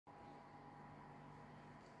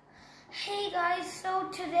Hey guys, so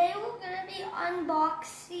today we're gonna be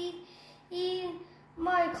unboxing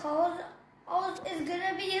my clothes. It's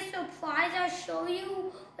gonna be a surprise. I'll show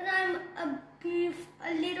you when I'm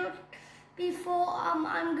a little before I'm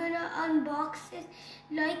gonna unbox it.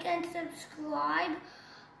 Like and subscribe.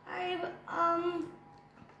 I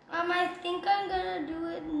think I'm gonna do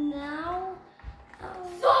it now.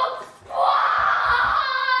 Subscribe!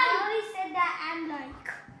 I already said that and like.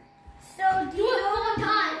 So do you know the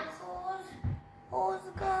time?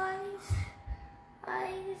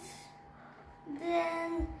 Guys.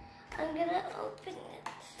 Then I'm gonna open it.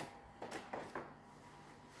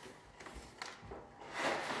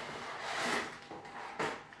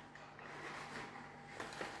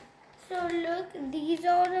 So look, these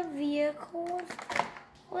are the vehicles.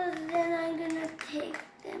 Well, then I'm gonna take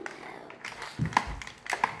them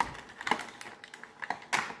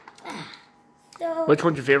out. So which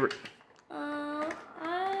one's your favorite?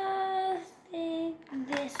 I think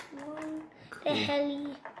this one, the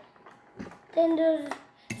heli. Then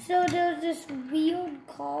there's this weird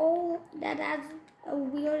car that has a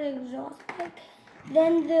weird exhaust pipe.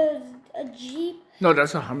 Then there's a Jeep. No,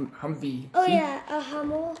 that's a Humvee. Oh See? yeah, a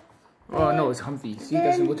Hummer. Oh no, it's Humvee. See,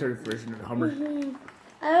 that's the military version of the Hummer.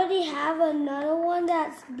 I already have another one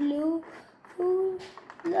that's blue,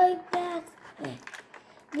 like that.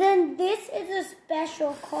 Then this is a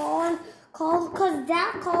special car, cause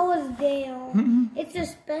that car was there. It's a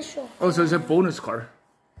special car. Oh, so it's a bonus car.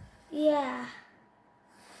 Yeah.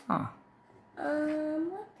 Huh.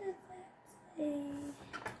 What does that say?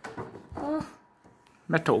 Oh.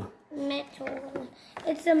 Metal. Metal.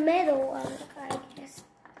 It's a metal one, I guess.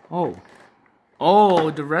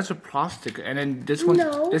 Oh, the rest are plastic, and then this one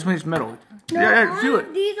is metal. No, yeah, feel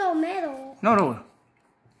it. These are metal.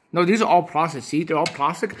 No, these are all plastic. See, they're all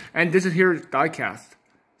plastic, and this is here is die cast.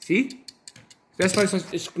 See, that's why it's an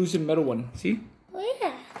exclusive metal one. See? Oh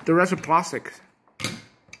yeah. The rest are plastic.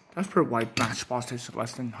 That's pretty why Matchbox is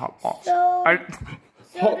less than Hot Box. So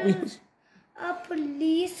Hot Wheels. A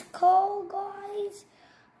police car, guys.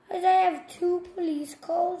 I have two police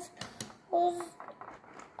cars.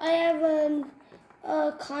 I have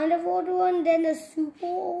a kind of older one, then a super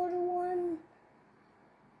older one.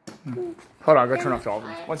 Hold on, I gotta turn off the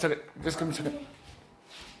oven. 1 second. Just give me a second.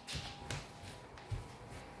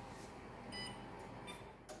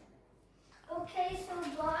 Okay, so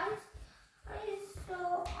guys,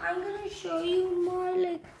 I'm gonna show you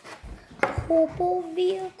my purple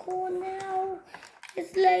vehicle now.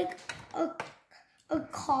 It's like a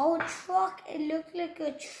car truck. It looks like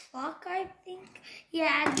a truck, I think.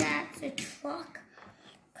 Yeah, that's a truck.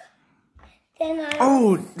 Then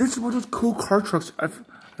this is one of those cool car trucks. I've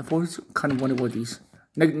always kind of wanted one of these.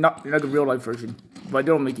 Not like a real life version, but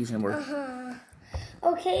they don't make these anymore.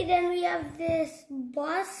 Okay, then we have this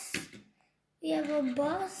bus. We have a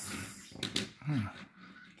bus.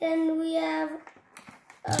 Then we have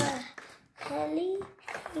a heli.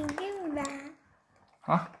 Can you give that?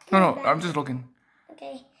 Huh? No, I'm just looking.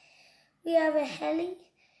 Okay. We have a heli.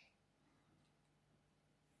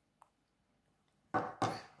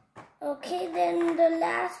 Okay, then the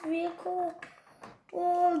last vehicle.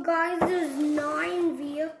 Oh, guys, there's 9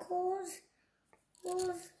 vehicles.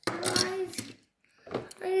 Guys,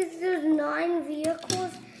 there's 9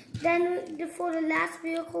 vehicles. Then for the last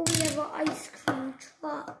vehicle, we have an ice cream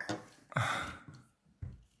truck.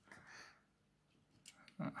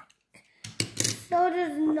 So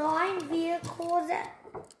there's 9 vehicles that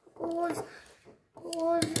goes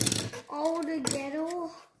all together.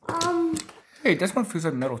 Hey, this one feels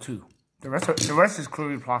like metal too. The rest is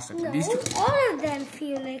clearly plastic. No, These two, all of them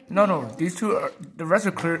feel like no. These two are the rest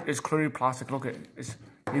is clearly plastic. Look at it.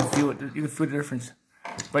 You can feel it. You can feel the difference.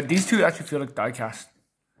 But these two actually feel like die cast.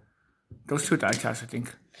 Those two are die cast, I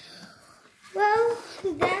think. Well,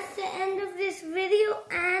 that's the end of this video,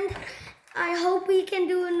 and I hope we can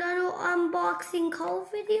do another unboxing haul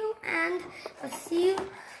video, and I'll see you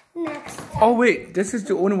next time. Oh wait, this is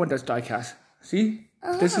the only one that's die cast. See?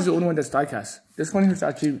 This is the only one that's die cast. This one here is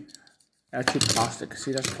actually plastic.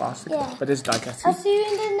 See, that's plastic. Yeah. But it's die cast. I'll see you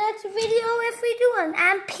in the next video if we do one,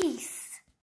 and peace.